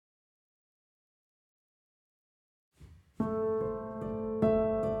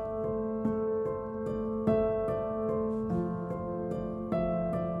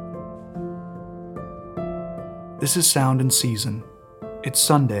This is Sound in Season. It's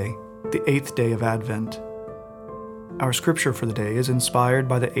Sunday, the 8th day of Advent. Our scripture for the day is inspired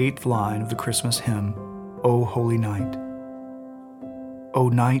by the 8th line of the Christmas hymn, O Holy Night. O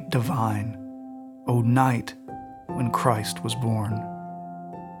night divine, O night when Christ was born.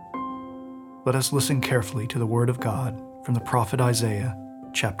 Let us listen carefully to the word of God from the prophet Isaiah,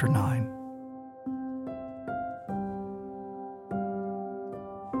 chapter 9.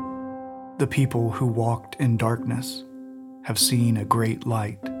 The people who walked in darkness have seen a great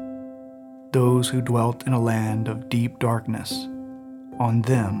light. Those who dwelt in a land of deep darkness, on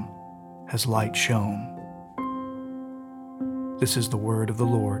them has light shone. This is the word of the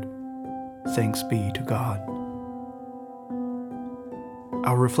Lord. Thanks be to God.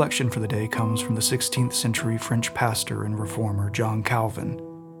 Our reflection for the day comes from the 16th century French pastor and reformer John Calvin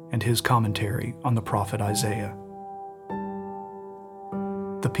and his commentary on the prophet Isaiah.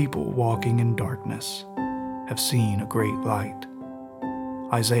 The people walking in darkness have seen a great light.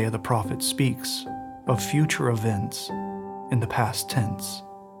 Isaiah the prophet speaks of future events in the past tense,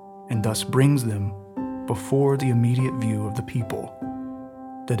 and thus brings them before the immediate view of the people,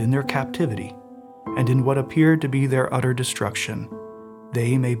 that in their captivity and in what appeared to be their utter destruction,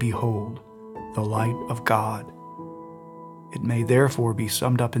 they may behold the light of God. It may therefore be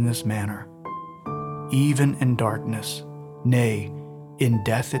summed up in this manner: even in darkness, nay, in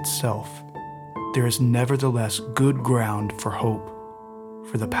death itself, there is nevertheless good ground for hope,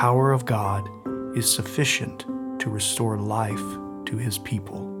 for the power of God is sufficient to restore life to his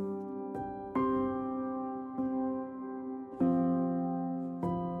people.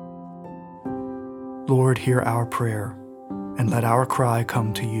 Lord, hear our prayer, and let our cry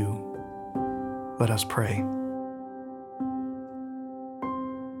come to you. Let us pray.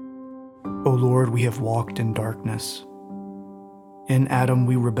 O Lord, we have walked in darkness. In Adam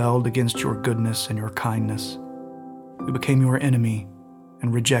we rebelled against your goodness and your kindness. We became your enemy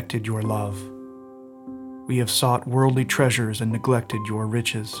and rejected your love. We have sought worldly treasures and neglected your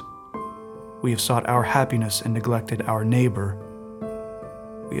riches. We have sought our happiness and neglected our neighbor.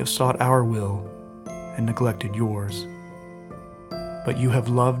 We have sought our will and neglected yours. But you have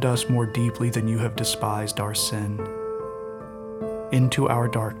loved us more deeply than you have despised our sin. Into our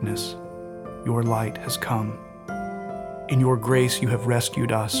darkness, your light has come. In your grace you have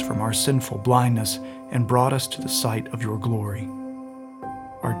rescued us from our sinful blindness and brought us to the sight of your glory.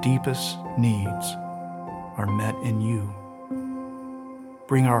 Our deepest needs are met in you.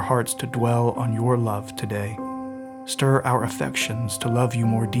 Bring our hearts to dwell on your love today. Stir our affections to love you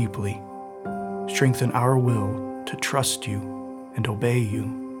more deeply. Strengthen our will to trust you and obey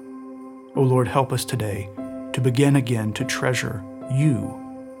you. O Lord, help us today to begin again to treasure you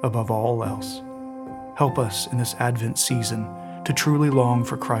above all else. Help us in this Advent season to truly long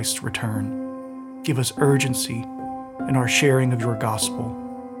for Christ's return. Give us urgency in our sharing of your gospel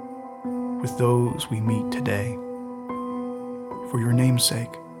with those we meet today. For your name's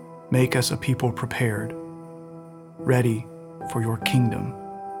sake, make us a people prepared, ready for your kingdom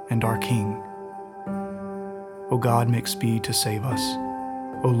and our King. O God, make speed to save us.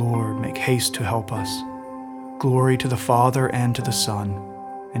 O Lord, make haste to help us. Glory to the Father and to the Son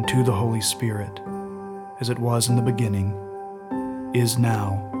and to the Holy Spirit, as it was in the beginning, is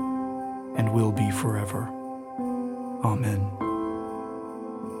now, and will be forever. Amen.